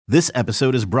This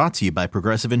episode is brought to you by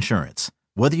Progressive Insurance.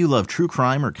 Whether you love true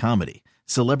crime or comedy,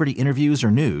 celebrity interviews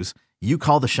or news, you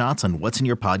call the shots on what's in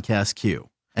your podcast queue.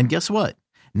 And guess what?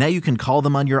 Now you can call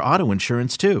them on your auto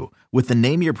insurance too with the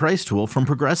Name Your Price tool from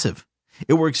Progressive.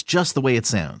 It works just the way it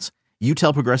sounds. You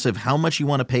tell Progressive how much you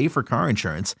want to pay for car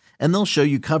insurance, and they'll show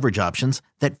you coverage options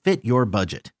that fit your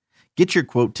budget. Get your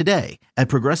quote today at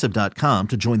Progressive.com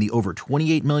to join the over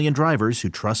 28 million drivers who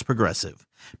trust Progressive.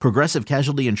 Progressive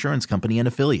Casualty Insurance Company and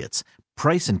Affiliates.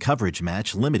 Price and coverage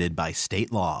match limited by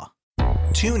state law.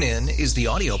 TuneIn is the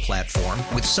audio platform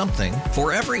with something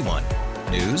for everyone.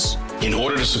 News. In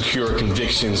order to secure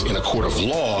convictions in a court of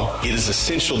law, it is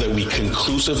essential that we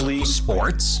conclusively.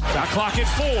 Sports. Shot clock at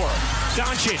 4.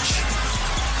 Doncic.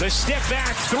 The step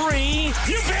back 3.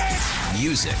 You bet.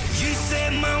 Music. You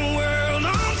set my world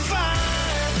on fire.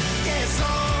 Yes,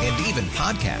 and even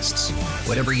podcasts.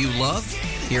 Whatever you love,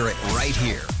 hear it right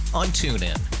here on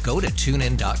TuneIn. Go to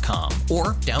TuneIn.com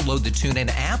or download the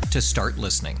TuneIn app to start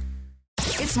listening.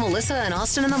 It's Melissa and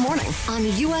Austin in the morning on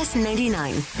US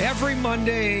 99. Every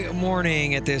Monday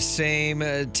morning at this same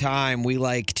time, we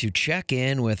like to check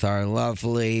in with our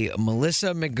lovely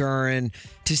Melissa McGurran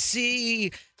to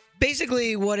see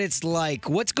basically what it's like,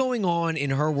 what's going on in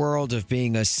her world of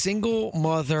being a single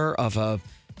mother of a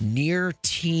near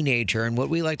teenager and what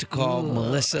we like to call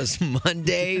Melissa's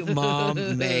Monday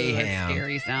Mom Mayhem.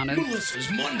 Scary sounding. Melissa's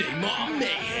Monday Mom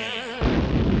Mayhem.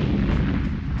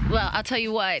 Well, I'll tell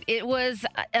you what. It was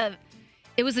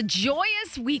a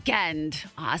joyous weekend,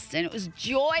 Austin. It was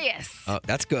joyous. Oh,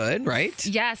 that's good, right?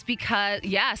 Yes,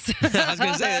 yes. I was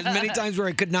going to say, there's many times where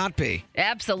it could not be.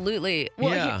 Absolutely.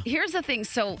 Well, Yeah. Here's the thing.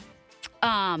 So,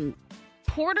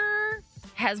 Porter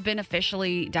has been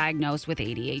officially diagnosed with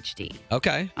ADHD.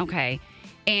 Okay.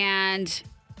 And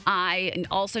I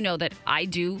also know that I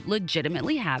do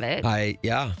legitimately have it.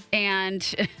 Yeah.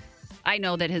 And I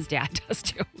know that his dad does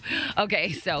too.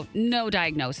 Okay, so no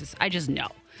diagnosis. I just know.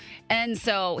 And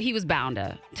so he was bound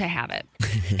to have it.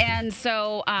 and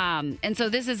so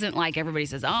this isn't like everybody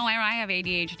says, oh, I have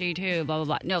ADHD too, blah, blah,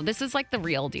 blah. No, this is like the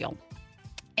real deal.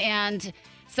 And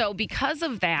so because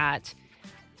of that,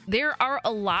 there are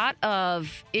a lot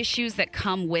of issues that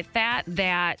come with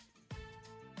that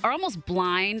are almost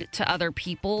blind to other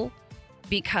people,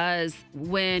 because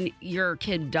when your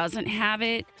kid doesn't have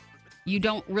it, you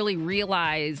don't really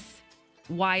realize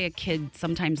why a kid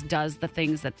sometimes does the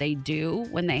things that they do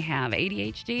when they have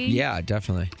ADHD. Yeah,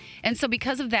 definitely. And so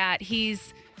because of that, he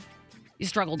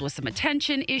struggled with some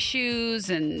attention issues,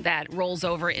 and that rolls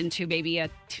over into maybe a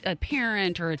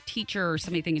parent or a teacher or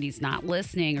somebody thinking he's not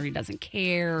listening or he doesn't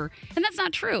care. And that's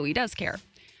not true. He does care.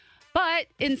 But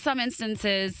in some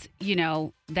instances,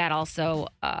 that also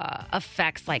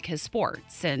affects like his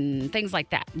sports and things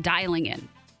like that, dialing in.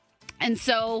 And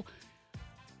so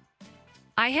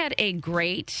I had a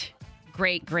great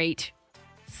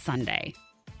Sunday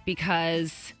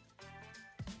because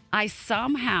I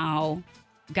somehow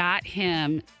got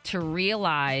him to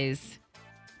realize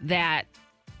that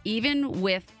even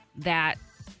with that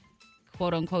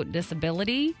quote unquote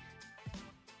disability,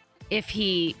 if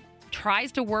he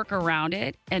tries to work around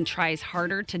it and tries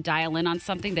harder to dial in on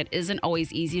something that isn't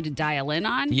always easy to dial in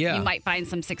on, you might find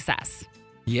some success.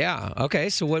 Yeah. Okay.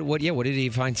 So what did he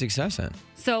find success in?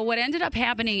 So what ended up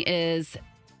happening is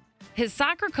his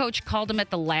soccer coach called him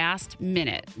at the last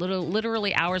minute,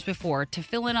 literally hours before, to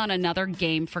fill in on another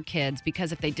game for kids,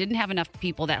 because if they didn't have enough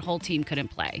people, that whole team couldn't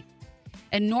play.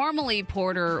 And normally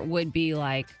Porter would be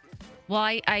like, well,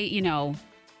 I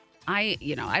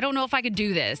don't know if I could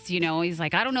do this. He's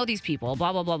like, I don't know these people,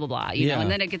 blah, blah, blah, blah, blah.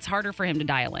 And then it gets harder for him to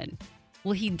dial in.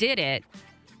 Well, he did it.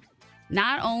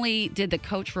 Not only did the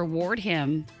coach reward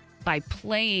him by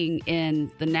playing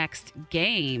in the next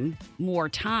game more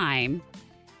time,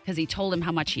 because he told him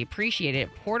how much he appreciated it,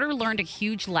 Porter learned a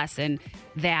huge lesson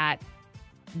that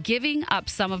giving up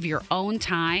some of your own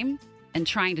time and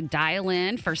trying to dial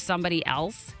in for somebody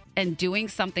else and doing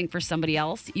something for somebody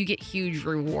else, you get huge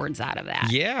rewards out of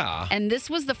that. Yeah. And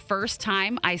this was the first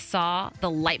time I saw the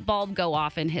light bulb go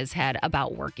off in his head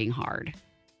about working hard.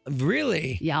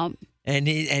 Really? Yep. And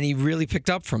he really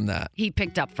picked up from that. He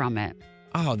picked up from it.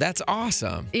 Oh, that's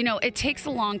awesome. It takes a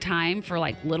long time for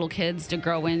like little kids to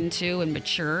grow into and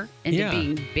mature into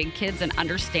being big kids and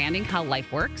understanding how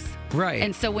life works. Right.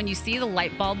 And so when you see the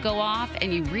light bulb go off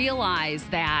and you realize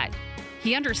that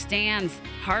he understands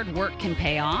hard work can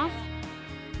pay off,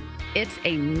 it's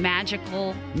a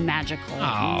magical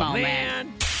moment.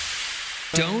 Man.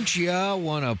 Don't ya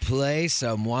want to play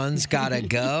Someone's Gotta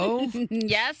Go?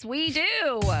 Yes, we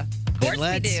do. course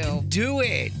Let's we do. do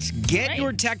it. Get Right.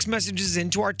 your text messages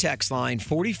into our text line.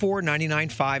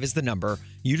 44995 is the number.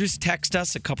 You just text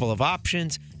us a couple of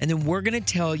options, and then we're going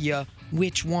to tell you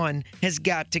which one has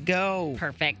got to go.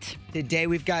 Perfect. Today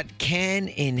we've got Ken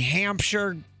in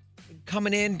Hampshire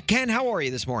coming in. Ken, how are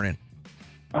you this morning?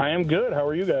 I am good. How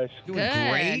are you guys? Doing Good.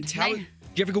 great. Did you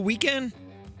have a good weekend?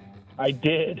 I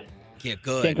did. Yeah,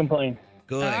 good. Can't complain.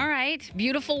 Good. All right.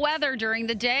 Beautiful weather during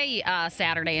the day,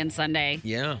 Saturday and Sunday.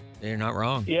 Yeah, you're not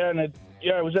wrong. Yeah, and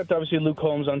I was at obviously Luke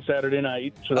Holmes on Saturday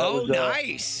night, so that was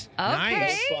nice. Okay.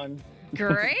 Nice. fun.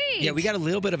 Great. Yeah, we got a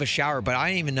little bit of a shower, but I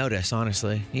didn't even notice,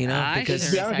 honestly. You know, I because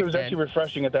To be honest, it was actually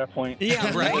refreshing at that point.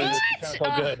 Yeah, right? What? It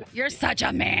felt good. You're such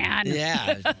a man.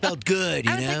 yeah, it felt good.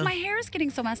 You I was know, like, my hair is getting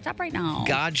so messed up right now.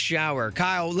 God shower.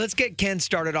 Kyle, let's get Ken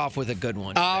started off with a good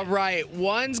one. All right,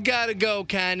 one's got to go,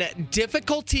 Ken.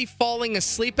 Difficulty falling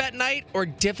asleep at night or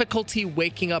difficulty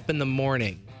waking up in the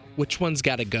morning? Which one's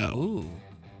got to go? Ooh.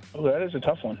 Oh, that is a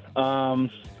tough one.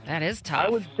 That is tough. I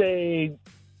would say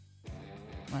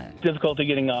What? difficulty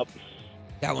getting up.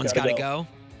 That one's got Gotta to go. go.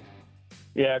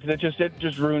 Yeah, because it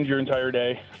just ruins your entire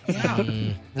day. Yeah,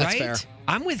 That's right. fair.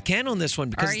 I'm with Ken on this one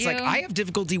because Are it's like you? I have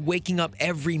difficulty waking up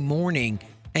every morning,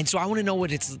 and so I want to know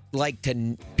what it's like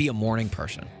to be a morning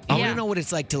person. I want Yeah. to know what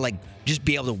it's like to just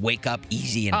be able to wake up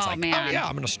easy and it's Oh, like, man. oh yeah,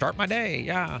 I'm gonna start my day.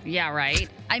 Yeah. Yeah, right.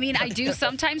 I mean, I do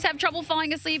sometimes have trouble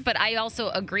falling asleep, but I also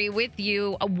agree with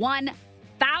you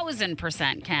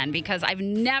 1,000%, Ken, because I've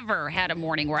never had a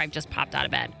morning where I've just popped out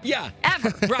of bed. Yeah. Ever.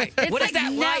 Right. It's What is like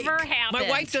that never like? happened. My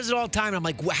wife does it all the time. I'm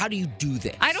like, how do you do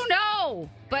this? I don't know,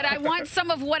 but I want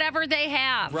some of whatever they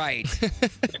have. Right. So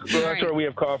that's where we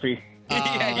have coffee.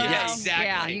 yeah, Well, exactly.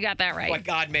 Yeah, you got that right. Like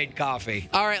God made coffee.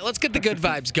 All right, let's get the good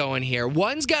vibes going here.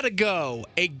 One's got to go.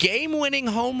 A game-winning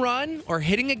home run or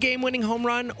hitting a game-winning home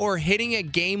run or hitting a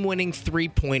game-winning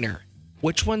three-pointer?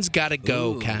 Which one's got to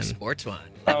go, Ooh, Ken? Sports one.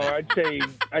 Oh, I'd say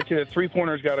the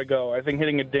 3-pointer's got to go. I think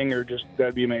hitting a dinger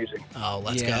that'd be amazing. Oh,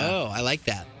 let's Yeah. go. I like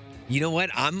that. You know what?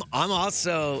 I'm gonna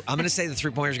say the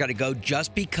 3-pointer's got to go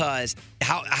just because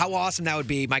how awesome that would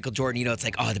be, Michael Jordan. You know, it's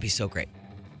like, oh, that'd be so great.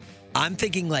 I'm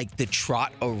thinking like the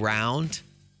trot around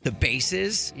the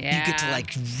bases. You get to Yeah.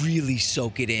 like really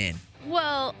soak it in.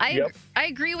 Well, I Yep. I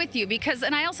agree with you because,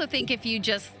 and I also think if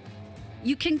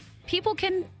people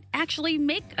can actually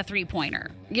make a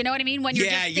 3-pointer. You know what I mean? When you're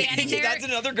Yeah, just yeah, standing yeah, there, that's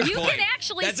another good you point. can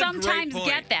actually That's a great sometimes point.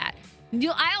 get that.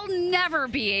 I'll never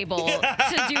be able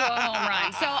to do a home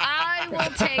run, so I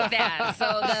will take that. So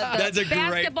the That's a great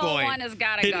basketball point. one has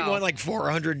got to Hitting go. one like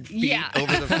 400 feet Yeah.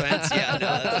 over the fence. Yeah,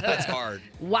 no, that's hard.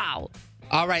 Wow.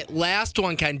 All right, last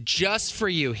one, Ken, just for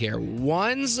you here.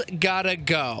 One's got to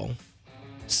go.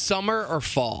 Summer or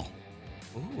fall?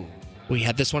 Ooh. We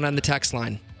had this one on the text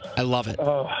line. I love it.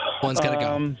 One's got to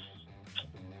go.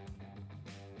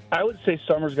 I would say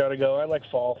summer's got to go. I like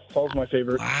fall. Fall's my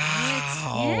favorite.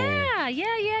 Wow. Yeah.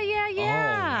 Oh,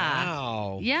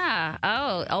 wow. Yeah.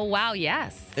 Oh, wow,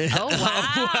 yes. Oh, wow.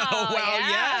 Wow, yeah,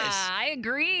 yes. I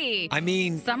agree. I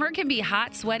mean, Summer can be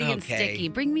hot, sweaty, and Okay. sticky.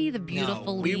 Bring me the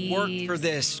beautiful no, leaves. we worked for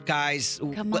this, guys.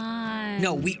 Come on.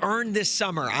 No, we earned this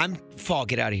summer. I'm fall.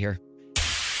 Get out of here.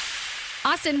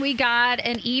 Austin, we got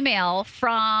an email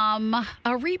from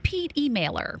a repeat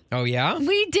emailer. Oh, yeah?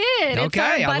 We did. Okay, It's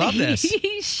our I love buddy, this.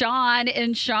 Sean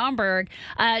in Schaumburg.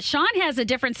 Sean has a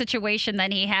different situation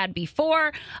than he had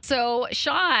before. So,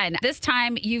 Sean, this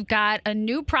time you've got a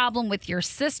new problem with your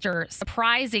sister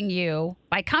surprising you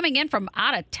by coming in from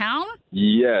out of town.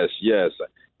 Yes.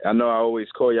 I know I always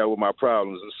call y'all with my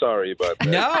problems. I'm sorry about that.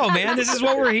 No, man, this is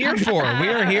what we're here for. We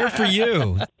are here for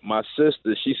you. My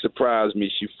sister, she surprised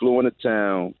me. She flew into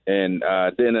town and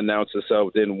didn't announce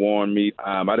herself, didn't warn me.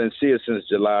 I didn't see her since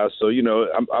July. So, you know,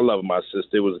 I love my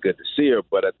sister. It was good to see her.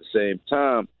 But at the same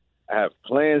time, I have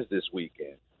plans this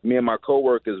weekend. Me and my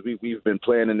coworkers, we've been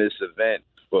planning this event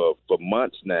for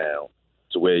months now,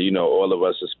 to where, you know, all of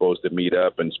us are supposed to meet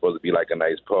up and it's supposed to be like a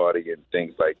nice party and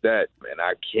things like that. And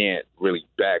I can't really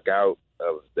back out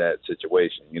of that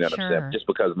situation. You know what I'm Sure. saying? Just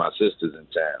because my sister's in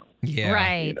town. Yeah.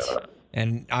 Right. You know?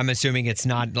 And I'm assuming it's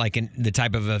not like the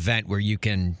type of event where you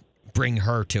can bring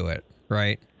her to it,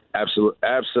 right?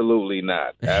 Absolutely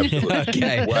not. Absolutely.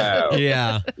 Okay. Wow.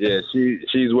 Yeah. Yeah,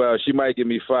 she's wild. She might get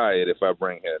me fired if I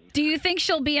bring her. Do you think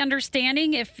she'll be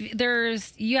understanding if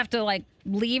you have to like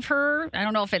leave her? I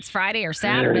don't know if it's Friday or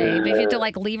Saturday, but if you have to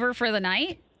like leave her for the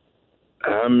night?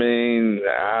 I mean,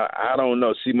 I don't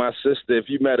know. See, my sister, if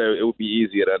you met her, it would be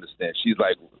easier to understand. She's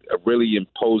like a really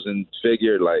imposing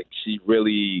figure. Like, she's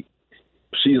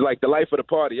like the life of the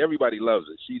party. Everybody loves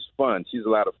her. She's fun. She's a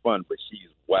lot of fun, but she's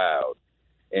wild.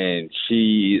 And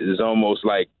she is almost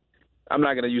like, I'm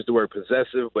not going to use the word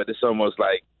possessive, but it's almost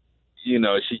like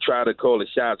she tried to call the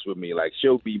shots with me. Like,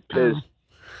 she'll be pissed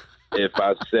if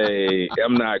I say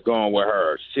I'm not going with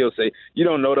her. She'll say, you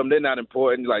don't know them. They're not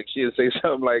important. Like, she'll say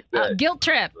something like that. Guilt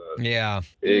trip. Yeah.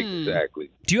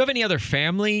 Exactly. Do you have any other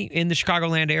family in the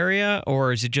Chicagoland area,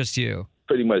 or is it just you?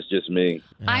 Pretty much just me.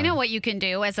 I know what you can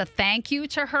do as a thank you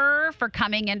to her for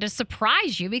coming in to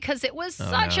surprise you, because it was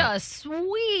such a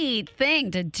sweet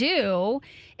thing to do,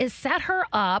 is set her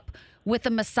up with a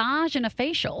massage and a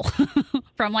facial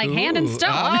from Hand and Stone.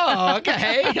 Oh,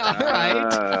 okay. All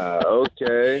right.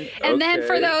 Okay. And then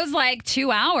for those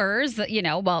 2 hours,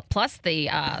 plus the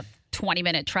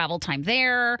 20-minute travel time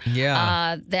there.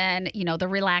 Yeah. Then, the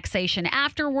relaxation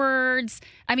afterwards.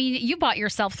 I mean, you bought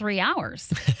yourself 3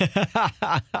 hours.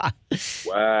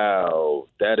 Wow.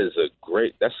 That's a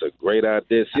great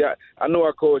idea. See, I know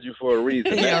I called you for a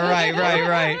reason. Yeah, right.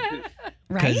 Right?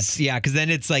 Because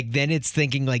then it's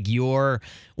thinking you're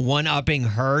one-upping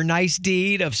her nice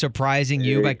deed of surprising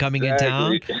you by coming in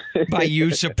town, by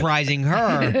you surprising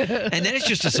her. And then it's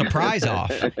just a surprise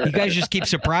off. You guys just keep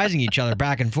surprising each other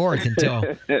back and forth until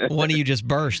one of you just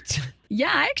bursts.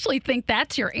 Yeah, I actually think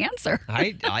that's your answer.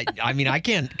 I mean, I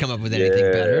can't come up with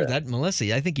anything better.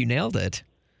 Melissa, I think you nailed it.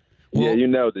 Yeah, you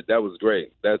nailed it. That was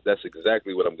great. That's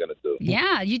exactly what I'm going to do.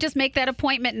 Yeah, you just make that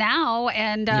appointment now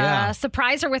and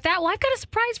surprise her with that. Well, I've got a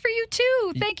surprise for you,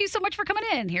 too. Thank you so much for coming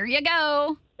in. Here you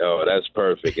go. Oh, that's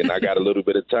perfect. And I got a little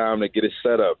bit of time to get it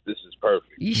set up. This is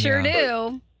perfect. You sure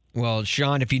do. Well,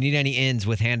 Sean, if you need any ins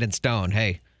with Hand and Stone,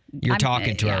 hey, you're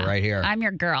talking to her right here. I'm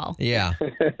your girl. Yeah.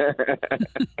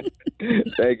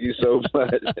 Thank you so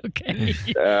much. Okay.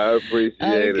 I appreciate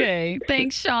it. Okay.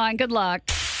 Thanks, Sean. Good luck.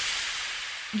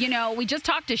 We just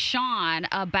talked to Sean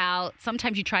about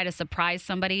sometimes you try to surprise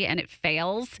somebody and it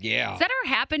fails. Yeah. Has that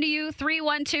ever happened to you?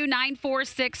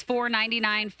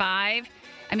 312-946-4995. I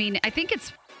mean, I think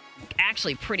it's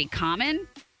actually pretty common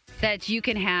that you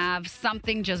can have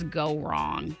something just go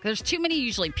wrong. There's too many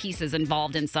usually pieces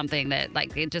involved in something that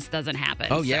it just doesn't happen.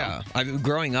 Oh, yeah. I mean,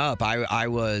 growing up, it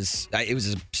was a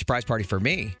surprise party for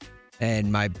me.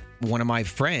 And one of my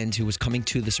friends who was coming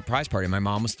to the surprise party, my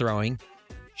mom was throwing.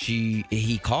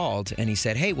 He called and he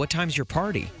said, "Hey, what time's your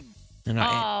party?" And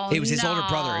it was his older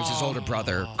brother. It was his older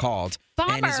brother called.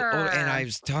 Bummer. And I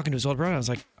was talking to his older brother. I was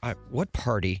like, "What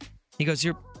party?" He goes,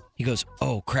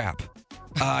 "Oh crap,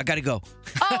 I gotta go."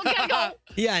 Oh, gotta go.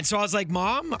 Yeah, and so I was like,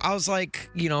 "Mom," I was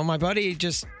like, my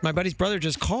buddy's brother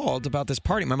just called about this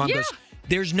party. My mom goes,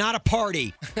 "There's not a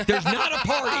party. There's not a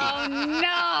party." Oh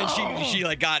no! And she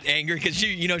got angry because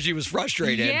she was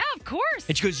frustrated. Yeah, of course.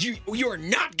 And she goes, "You are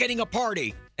not getting a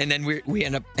party." And then we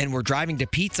end up and we're driving to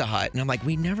Pizza Hut, and I'm like,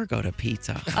 "We never go to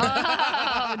Pizza Hut."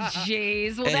 Oh,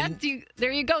 jeez. Well,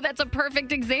 there you go. That's a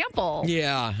perfect example.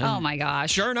 Yeah. Oh my gosh.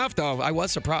 Sure enough, though, I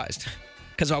was surprised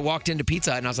because I walked into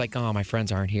Pizza Hut and I was like, "Oh, my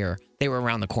friends aren't here. They were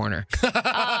around the corner."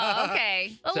 Oh,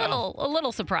 okay. A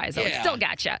little surprise. Though. It still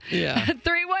gotcha. Yeah.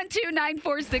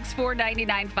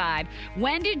 312-946-4995.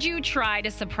 When did you try to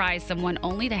surprise someone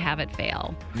only to have it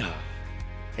fail? No.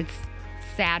 It's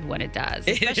sad when it does,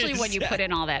 especially when you put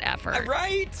in all that effort.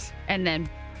 Right? And then,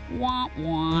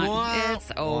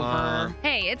 it's over.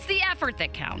 Hey, it's the effort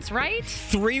that counts, right?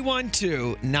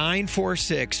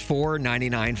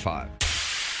 312-946-4995.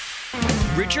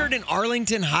 Richard in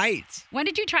Arlington Heights. When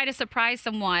did you try to surprise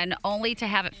someone only to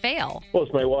have it fail? Well,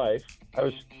 it's my wife. I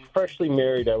was freshly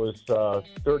married. I was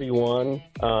 31.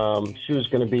 She was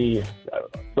going to be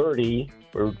 30.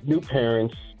 We're new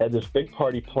parents. Had this big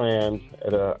party planned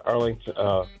at a Arlington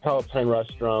Palatine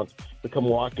restaurant. We come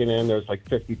walking in. There's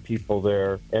 50 people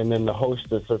there. And then the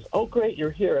hostess says, "Oh, great,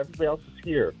 you're here. Everybody else is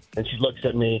here." And she looks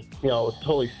at me. It was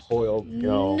totally spoiled.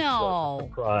 No.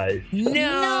 Surprise.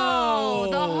 No.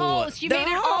 The host. You made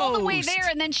it all the way there,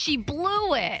 and then she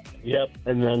blew it. Yep.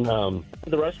 And then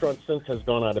the restaurant since has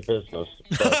gone out of business.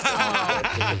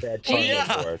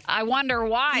 I wonder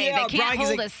why. Yeah, they can't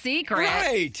hold a secret.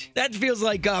 Right. That feels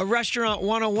like Restaurant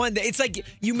 101. It's like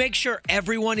you make sure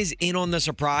everyone is in on the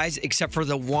surprise except for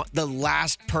the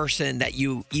last person that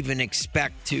you even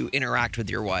expect to interact with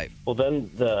your wife. Well,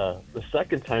 then the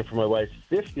second time for my wife's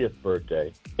 50th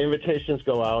birthday, invitations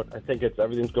go out. I think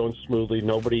everything's going smoothly.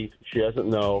 She doesn't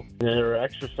know. And then her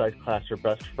exercise class, her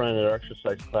best friend at her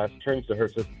exercise class turns to her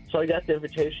and says, "So I got the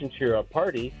invitation to your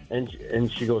party." And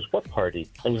she goes, "What party?"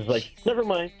 And she's like, "Never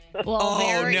mind." Well,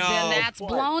 then that's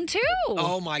blown too.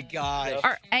 Oh my God.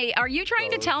 Are you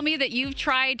trying to tell me that you've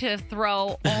tried to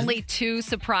throw only 2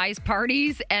 surprise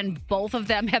parties and both of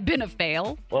them have been a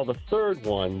fail? Well, the third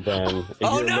one then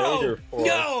a year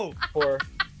later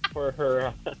for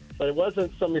her but it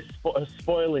wasn't somebody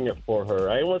spoiling it for her.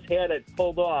 I almost had it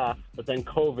pulled off, but then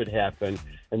COVID happened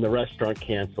and the restaurant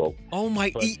canceled. Oh,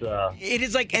 my. But, it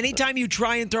is like anytime you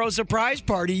try and throw a surprise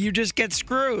party, you just get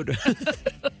screwed.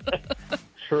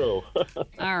 True.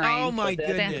 All right. Oh, my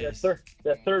goodness.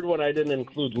 That third one, I didn't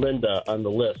include Linda on the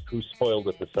list, who spoiled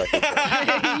it the second time.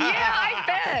 Yeah, I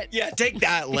bet. Yeah, take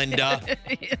that, Linda.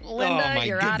 Linda,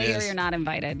 you're out of here. goodness. You're not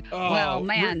invited. Oh, well,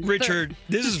 man. Richard,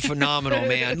 this is phenomenal,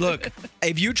 man. Look,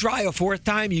 if you try a fourth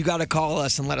time, you got to call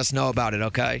us and let us know about it,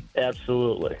 okay?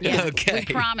 Absolutely. Yeah, Okay.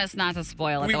 We promise not to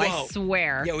spoil it, We though. I won't.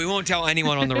 swear. Yeah, we won't tell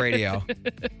anyone on the radio.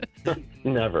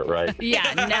 Never, right?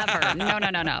 Yeah, never.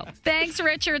 No. Thanks,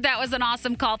 Richard. That was an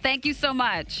awesome call. Thank you so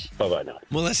much. Bye-bye now.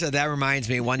 Melissa, that reminds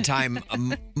me, one time,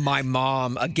 my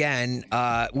mom, again,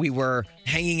 we were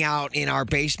hanging out in our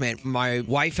basement. My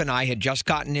wife and I had just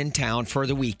gotten in town for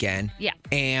the weekend. Yeah.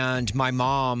 And my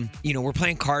mom, we're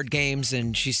playing card games,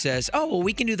 and she says, oh, well,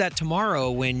 we can do that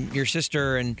tomorrow when your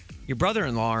sister and your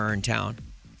brother-in-law are in town.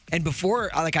 And before,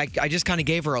 I just kind of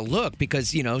gave her a look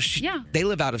because, they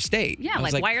live out of state. Yeah, I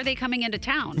was why are they coming into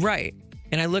town? Right.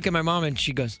 And I look at my mom, and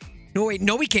she goes, no, wait,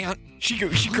 no, we can't. She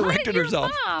corrected Your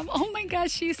herself. Mom? Oh, my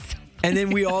gosh, she's so... And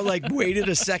then we all waited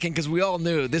a second because we all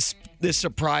knew this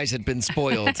surprise had been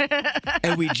spoiled.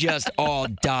 And we just all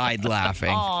died laughing.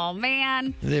 Oh,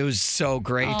 man. It was so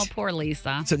great. Oh, poor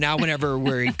Lisa. So now whenever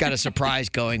we've got a surprise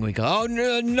going, we go, oh,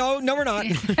 no, we're not.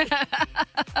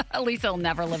 Lisa will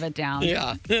never live it down.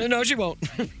 Yeah. No, she won't.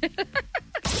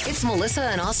 It's Melissa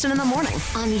and Austin in the morning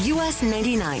on US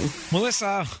 99.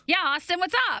 Melissa. Yeah, Austin,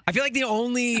 what's up? I feel like the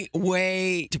only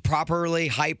way to properly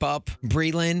hype up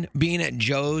Breland being at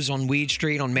Joe's on Weed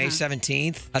Street on May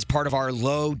 17th as part of our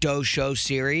Low Dose Show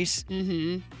series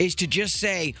is to just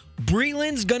say,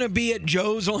 Breland's going to be at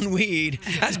Joe's on Weed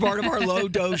as part of our Low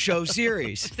Dose Show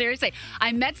series. Seriously.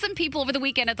 I met some people over the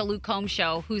weekend at the Luke Combs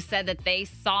show who said that they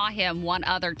saw him one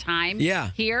other time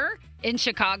here in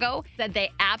Chicago, said they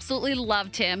absolutely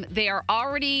loved him. They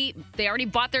already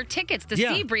bought their tickets to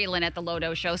see Breland at the Low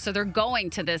Dose show, so they're going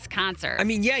to this concert. I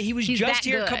mean, he was just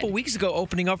here a couple weeks ago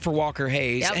opening up for Walker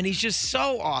Hayes, and he's just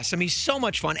so awesome. He's so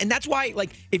much fun. And that's why,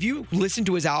 if you listen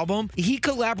to his album, he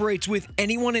collaborates with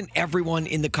anyone and everyone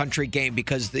in the country game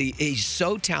because he's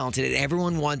so talented and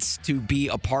everyone wants to be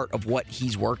a part of what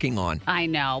he's working on. I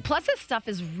know. Plus, his stuff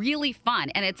is really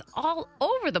fun, and it's all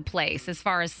over the place as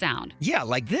far as sound. Yeah,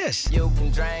 like this. You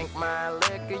can drink my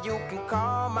liquor, you can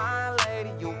call my lady,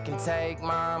 you can take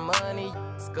my money,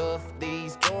 scuff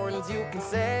these Jordans, you can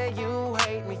say you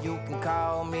hate me, you can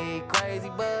call me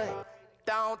crazy, but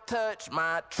don't touch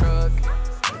my truck.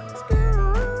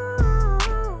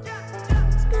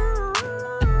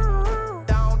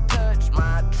 Don't touch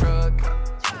my truck.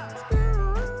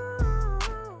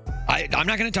 I'm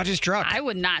not going to touch his truck. I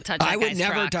would not touch that I would guy's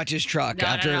never truck. touch his truck No,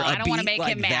 after no. a I don't want to beat make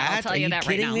like him mad. that. I'll tell you that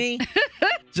right now. Are you kidding me?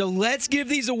 So let's give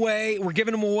these away. We're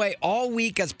giving them away all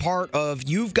week as part of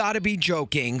You've Got to Be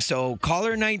Joking. So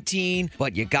caller 19,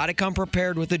 but you got to come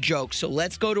prepared with a joke. So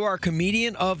let's go to our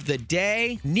comedian of the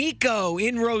day, Nico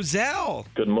in Roselle.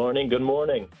 Good morning. Good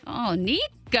morning. Oh, Nico.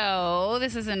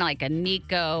 This isn't like a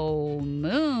Nico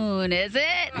Moon, is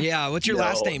it? Yeah, what's your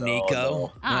last name,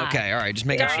 Nico? Ah. Okay, all right, just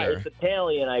making sure. It's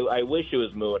Italian. I wish it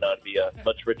was Moon. I'd be a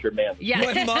much richer man.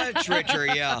 Yeah. Much richer,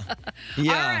 yeah. All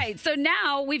right, so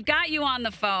now we've got you on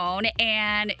the phone,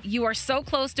 and you are so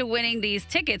close to winning these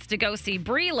tickets to go see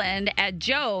Breland at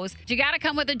Joe's. You got to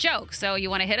come with a joke, so you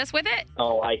want to hit us with it?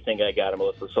 Oh, I think I got it,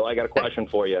 Melissa. So I got a question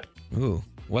for you. Ooh,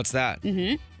 what's that?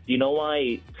 Mm-hmm. Do you know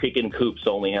why chicken coops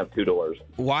only have 2 doors?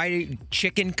 Why do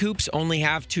chicken coops only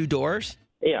have 2 doors?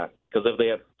 Yeah, because if they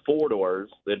had 4 doors,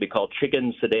 they'd be called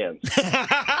chicken sedans.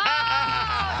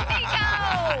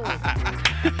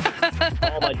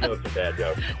 All my jokes are bad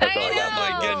jokes. That's all I got.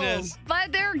 Oh, my goodness.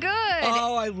 But they're good.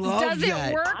 Oh, I love Does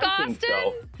that. it work, I think Austin?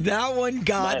 so. That one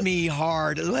got me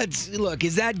hard. Let's look.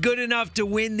 Is that good enough to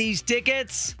win these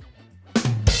tickets?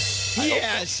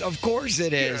 Yes, of course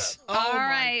it is. All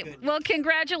right. Well,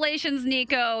 congratulations,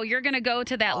 Nico. You're going to go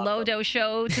to that Low Dose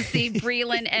show to see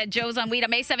Breland at Joe's on Weed on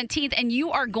May 17th, and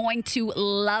you are going to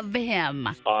love him.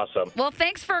 Awesome. Well,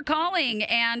 thanks for calling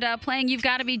and playing You've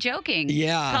Got to Be Joking.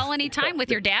 Yeah. Call anytime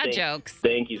with your dad jokes.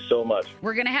 Thank you so much.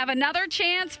 We're going to have another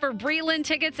chance for Breland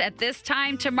tickets at this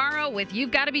time tomorrow with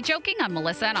You've Got to Be Joking on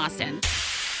Melissa and Austin.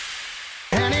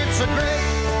 And it's a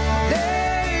great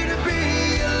day to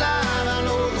be alive. I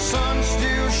know the sun's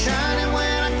still shining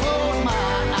when I close my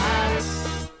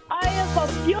eyes. I have a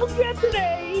field trip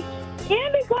today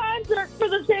and a concert for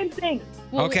the same thing.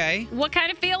 Well, Okay. What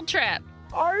kind of field trip?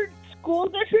 Our school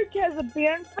district has a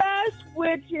band fest,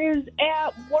 which is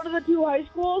at one of the 2 high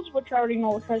schools, which I already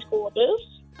know which high school it is.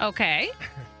 Okay.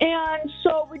 And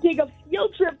so we take a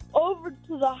field trip over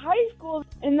to the high school,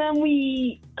 and then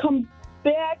we come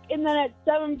back, and then at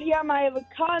 7 p.m. I have a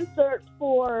concert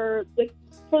for the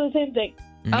same thing.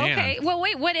 Okay. Well,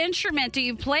 wait. What instrument do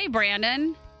you play,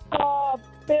 Brandon?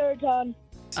 Baritone.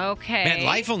 Okay. Man,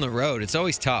 life on the road, it's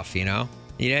always tough, you know?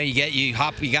 You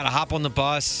got to hop on the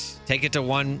bus, take it to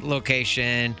one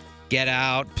location, get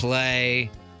out,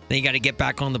 play, then you got to get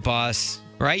back on the bus,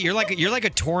 right? You're like a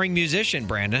touring musician,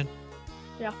 Brandon.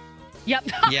 Yeah. Yep.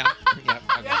 Yep. Okay.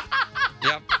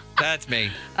 Yep. That's me.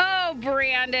 Oh,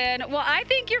 Brandon. Well, I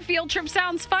think your field trip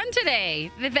sounds fun today.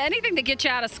 If anything to get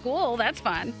you out of school, that's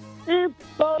fun.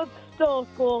 Both still a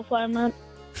school assignment.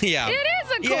 Yeah. It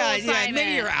is a cool assignment. Yeah,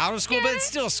 maybe you're out of school, but it's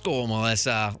still school,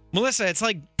 Melissa. Melissa, it's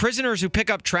like prisoners who pick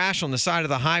up trash on the side of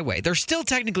the highway. They're still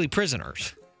technically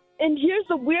prisoners. And here's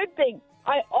the weird thing.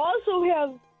 I also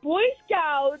have Boy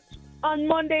Scouts on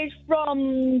Mondays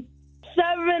from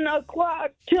 7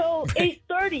 o'clock till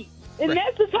 8:30. And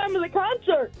that's the time of the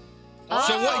concert.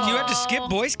 So what, you have to skip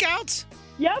Boy Scouts?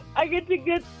 Yep, I get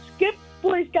to skip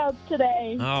Boy Scouts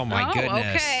today. Oh, my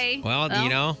goodness. Okay.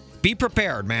 Well, be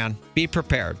prepared, man. Be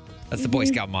prepared. That's the Boy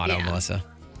Scout motto, Melissa.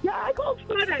 Yeah, I called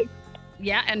Friday.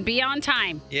 Yeah, and be on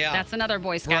time. Yeah. That's another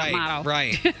Boy Scout motto.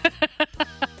 Right.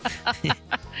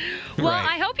 Well,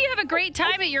 I hope you have a great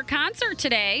time at your concert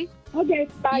today. Okay,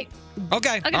 bye.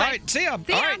 Okay. All right. See ya. All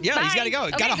right. Yeah, he's got to go.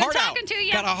 He's got a heart out.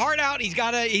 Got a heart out. He's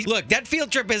got to. Look, that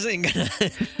field trip isn't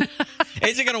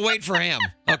gonna wait for him.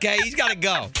 Okay, he's got to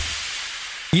go.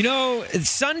 You know,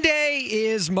 Sunday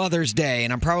is Mother's Day,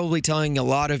 and I'm probably telling a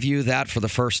lot of you that for the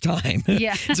first time.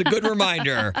 Yeah. It's a good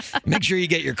reminder. Make sure you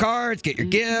get your cards, get your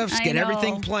gifts, get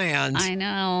everything planned. I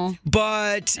know.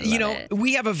 But,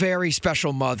 we have a very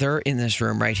special mother in this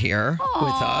room right here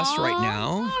with us right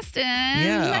now. Austin.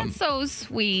 Yeah. That's so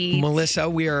sweet. Melissa,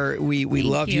 we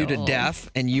love you to you. death,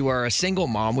 and you are a single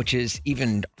mom, which is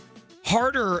even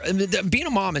harder. Being a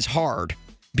mom is hard.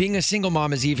 Being a single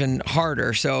mom is even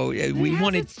harder. So we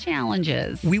wanted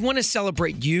challenges. We want to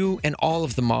celebrate you and all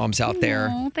of the moms out there.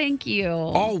 Oh, thank you.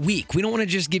 All week. We don't want to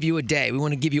just give you a day. We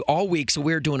want to give you all week. So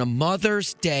we're doing a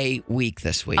Mother's Day week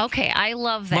this week. Okay, I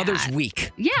love that. Mother's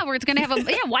Week. Yeah, we're going to have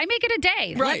why make it a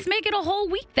day? Right. Let's make it a whole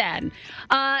week then.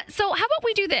 So how about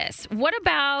we do this? What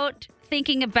about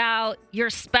thinking about your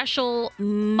special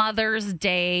Mother's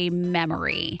Day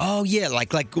memory? Oh yeah,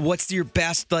 like what's your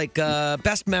best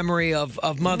best memory of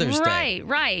Mother's Day?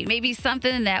 Right. Maybe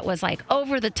something that was like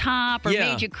over the top or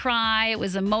made you cry. It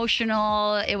was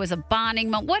emotional. It was a bonding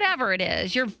moment. Whatever it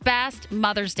is, your best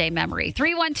Mother's Day memory.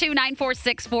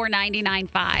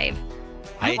 312-946-4995.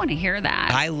 I want to hear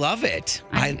that. I love it.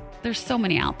 There's so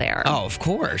many out there. Oh, of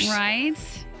course. Right?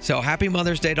 So happy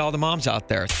Mother's Day to all the moms out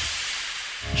there.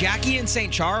 Jackie in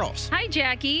St. Charles. Hi,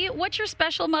 Jackie. What's your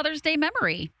special Mother's Day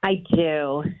memory? I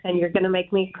do, and you're going to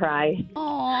make me cry.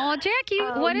 Oh, Jackie,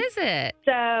 what is it?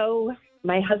 So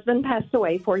my husband passed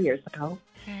away 4 years ago.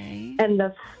 Okay. And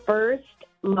the first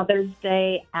Mother's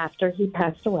Day after he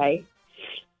passed away,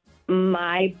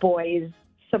 my boys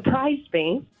surprised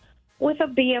me with a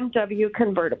BMW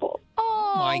convertible.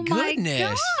 Oh, my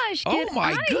goodness. Gosh, oh,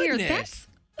 my goodness.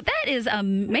 That is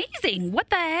amazing. What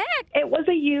the heck? It was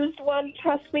a used one.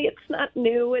 Trust me, it's not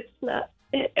new. It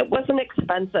wasn't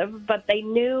expensive, but they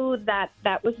knew that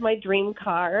was my dream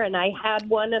car, and I had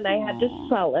one, and I had to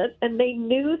sell it, and they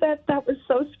knew that was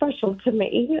so special to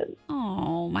me.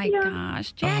 Oh, my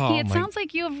gosh. Jackie, it sounds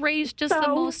like you have raised just the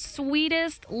most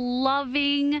sweetest,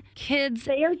 loving kids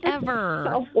ever.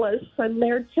 Selfless, and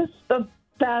they're just the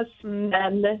best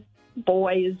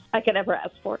boys I could ever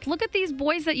ask for. Look at these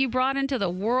boys that you brought into the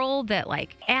world that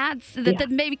that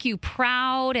make you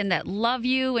proud and that love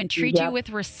you and treat you with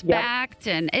respect.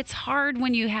 And it's hard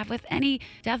when you have with any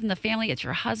death in the family. It's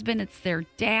your husband, it's their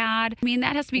dad. I mean,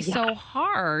 that has to be so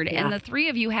hard. And the three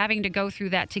of you having to go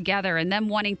through that together and them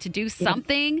wanting to do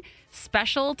something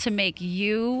special to make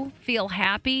you feel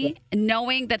happy,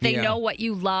 knowing that they know what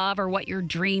you love or what your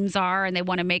dreams are and they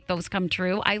want to make those come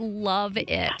true. I love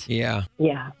it. Yeah.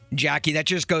 Jackie,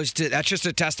 that's just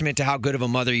a testament to how good of a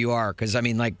mother you are. Because, I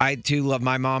mean, I too love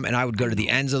my mom, and I would go to the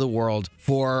ends of the world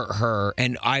for her,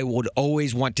 and I would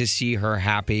always want to see her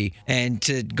happy. And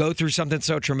to go through something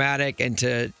so traumatic and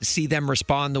to see them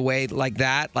respond the way like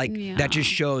that, that just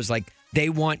shows, they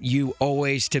want you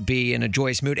always to be in a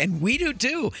joyous mood. And we do,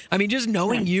 too. I mean, just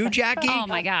knowing you, Jackie. Oh,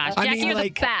 my gosh. Jackie, you're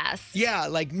the best. Yeah,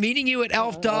 meeting you at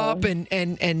Elfed Up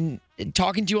and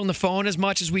talking to you on the phone as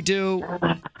much as we do.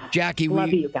 Jackie,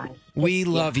 love you guys. We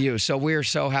love you. So we're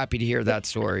so happy to hear that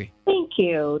story. Thank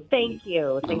you. Thank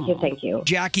you.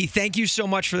 Jackie, thank you so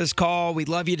much for this call. We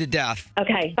love you to death.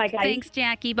 Okay. Bye, guys. Thanks,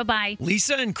 Jackie. Bye-bye.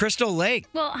 Lisa in Crystal Lake.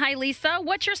 Well, hi, Lisa.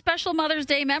 What's your special Mother's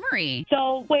Day memory?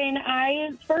 So when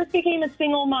I first became a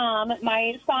single mom,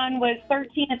 my son was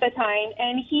 13 at the time,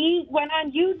 and he went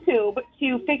on YouTube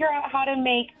to figure out how to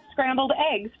make scrambled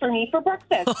eggs for me for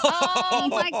breakfast. Oh,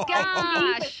 my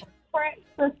gosh.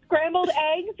 For scrambled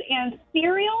eggs and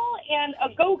cereal and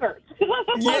a Go-Gurt.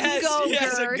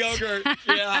 Yes, a Go-Gurt.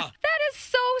 Yeah. That is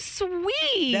so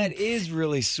sweet. That is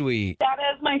really sweet. That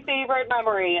is my favorite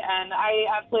memory, and I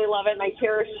absolutely love it, and I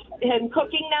cherish him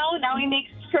cooking now. Now he makes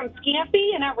shrimp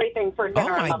scampi and everything for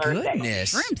dinner on Mother's Day. Goodness.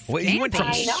 Shrimp Wait, he went from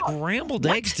I know. scrambled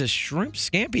eggs to shrimp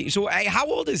scampi. So how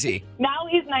old is he? Now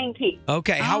he's 19.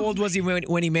 Okay, how old was he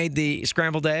when he made the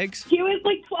scrambled eggs? He was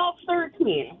like 12,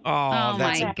 13. Oh,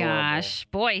 that's my adorable. gosh.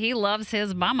 Boy, he loves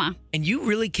his mama. And you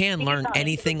really can learn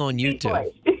anything on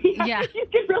YouTube. Yeah. You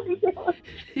can really do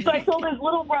it. So I told his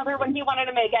little brother when he wanted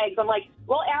to make eggs, I'm like,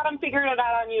 well, Adam figured it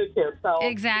out on YouTube. So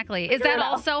Exactly. Is that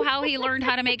also how he learned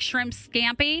how to make shrimp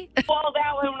scampi? Well,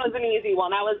 that one was an easy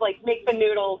one. I was like, make the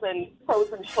noodles and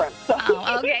frozen shrimp. So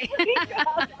Oh, okay.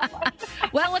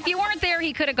 Well, if you weren't there,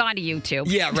 he could have gone to YouTube.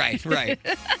 Yeah, right. For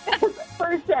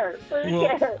sure.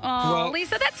 Oh, well-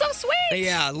 Lisa, that's so sweet.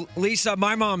 Yeah, Lisa,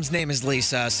 my mom's name is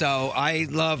Lisa, so I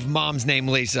love mom's name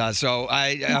Lisa. So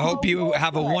I hope you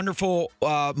have a wonderful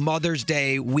Mother's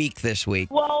Day week this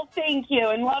week. Well, thank you,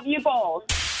 and love you both.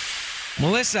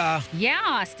 Melissa. Yeah,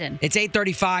 Austin. It's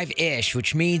 8:35-ish,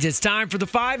 which means it's time for the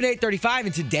 5 at 8:35.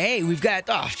 And today we've got,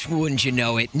 wouldn't you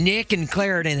know it, Nick and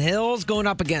Clarendon Hills going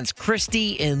up against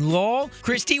Christy and Lowell.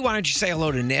 Christy, why don't you say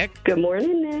hello to Nick? Good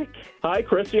morning, Nick. Hi,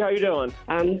 Christy. How you doing?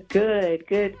 I'm good.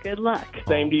 Good luck.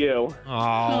 Same to you. Oh,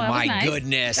 that was my nice.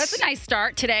 goodness. That's a nice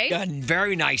start today. A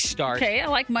very nice start. Okay, I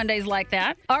like Mondays like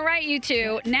that. All right, you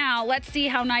two. Now, let's see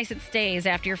how nice it stays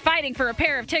after you're fighting for a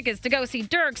pair of tickets to go see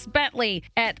Dierks Bentley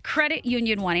at Credit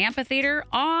Union 1 Amphitheater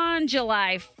on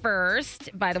July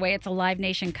 1st. By the way, it's a Live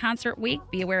Nation concert week.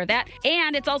 Be aware of that.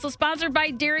 And it's also sponsored by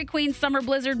Dairy Queen Summer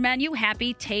Blizzard Menu.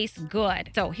 Happy tastes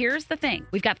good. So here's the thing.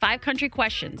 We've got 5 country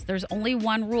questions. There's only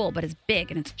one rule, but it's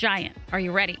big and it's giant. Are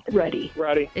you ready? Ready.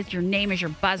 It's your name is your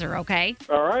buzzer, okay?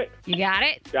 All right. You got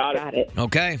it? Got it.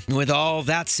 Okay, with all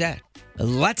that said,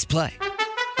 let's play.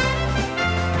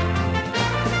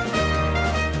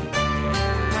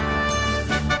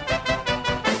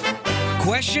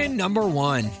 Question number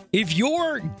 1. If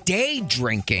you're day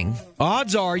drinking,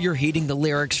 odds are you're heeding the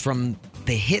lyrics from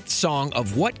the hit song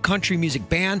of what country music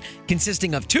band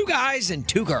consisting of 2 guys and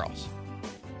 2 girls?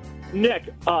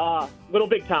 Nick, Little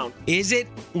Big Town. Is it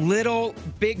Little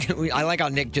Big? I like how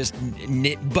Nick just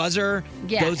buzzer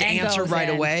goes answer right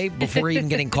away before even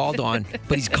getting called on.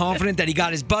 But he's confident that he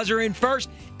got his buzzer in first.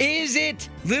 Is it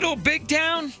Little Big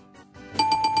Town?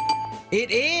 It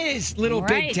is Little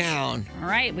Big Town. All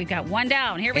right, we've got one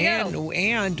down. Here we go.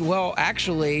 And well,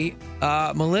 actually,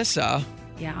 Melissa.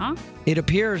 Yeah? It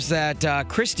appears that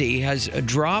Christy has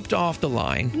dropped off the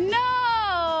line.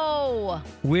 No!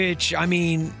 Which, I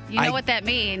mean... You know what that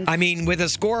means. I mean, with a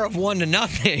score of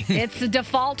 1-0. It's the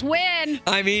default win.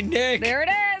 I mean, Nick. There it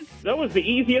is. That was the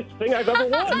easiest thing I've ever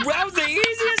won. That was the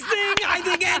easiest thing I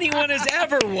think anyone has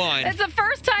ever won. It's the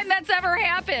first time that's ever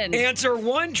happened. Answer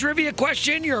one trivia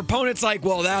question, your opponent's like,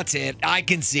 well, that's it. I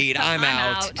concede. I'm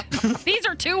out. These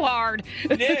are too hard.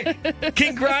 Nick,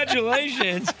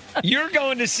 congratulations. You're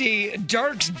going to see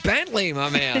Dierks Bentley, my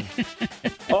man.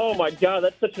 Oh, my God.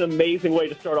 That's such an amazing way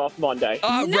to start off Monday.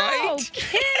 No Right?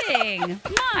 kidding.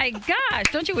 My gosh.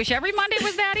 Don't you wish every Monday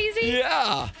was that easy?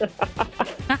 Yeah.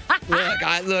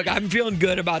 Look, I'm feeling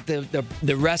good about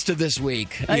the rest of this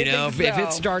week. I You know, think if so.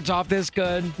 it starts off this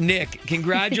good. Nick,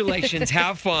 congratulations.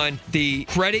 Have fun. The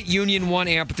Credit Union 1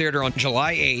 Amphitheater on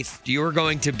July 8th. You're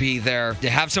going to be there to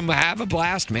have a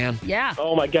blast, man. Yeah.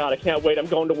 Oh, my God. I can't wait. I'm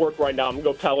going to work right now. I'm going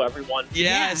to go tell everyone.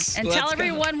 Yes. And let's tell go.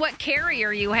 everyone what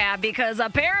carrier you have because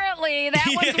apparently that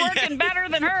one's working better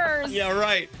than hers. Yeah,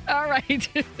 right. All right.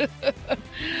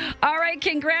 All right.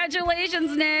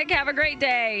 Congratulations, Nick. Have a great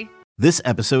day. This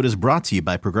episode is brought to you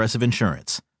by Progressive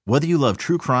Insurance. Whether you love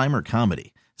true crime or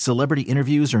comedy, celebrity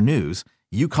interviews or news,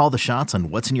 you call the shots on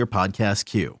what's in your podcast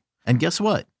queue. And guess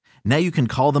what? Now you can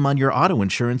call them on your auto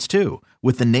insurance too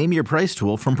with the Name Your Price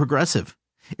tool from Progressive.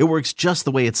 It works just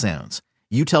the way it sounds.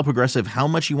 You tell Progressive how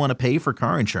much you want to pay for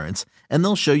car insurance, and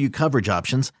they'll show you coverage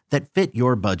options that fit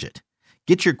your budget.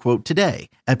 Get your quote today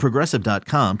at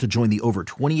Progressive.com to join the over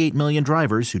 28 million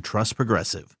drivers who trust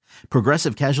Progressive.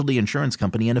 Progressive Casualty Insurance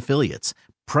Company and Affiliates.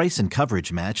 Price and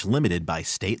coverage match limited by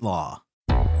state law.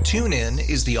 TuneIn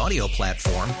is the audio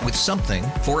platform with something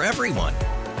for everyone.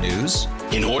 News.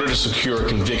 In order to secure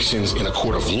convictions in a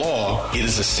court of law, it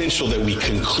is essential that we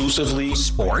conclusively.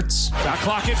 Sports. Shot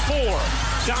clock at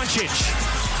 4.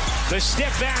 Doncic. The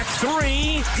step back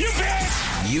 3. You bet.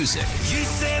 Music. You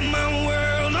set my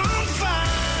world on fire.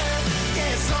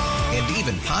 Yes, and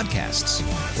even podcasts.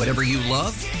 Whatever you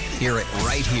love, hear it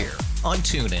right here on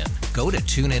TuneIn. Go to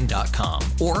TuneIn.com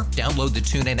or download the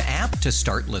TuneIn app to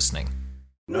start listening.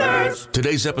 Nerds.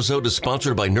 Today's episode is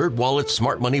sponsored by NerdWallet's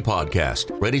Smart Money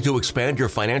Podcast. Ready to expand your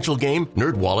financial game?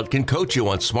 NerdWallet can coach you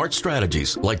on smart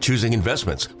strategies like choosing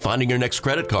investments, finding your next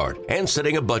credit card, and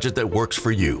setting a budget that works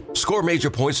for you. Score major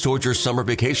points towards your summer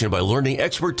vacation by learning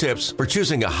expert tips for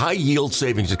choosing a high-yield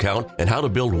savings account and how to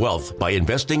build wealth by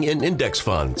investing in index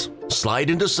funds. Slide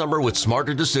into summer with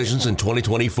smarter decisions in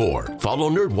 2024. Follow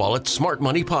NerdWallet's Smart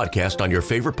Money Podcast on your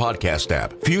favorite podcast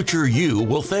app. Future you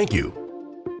will thank you.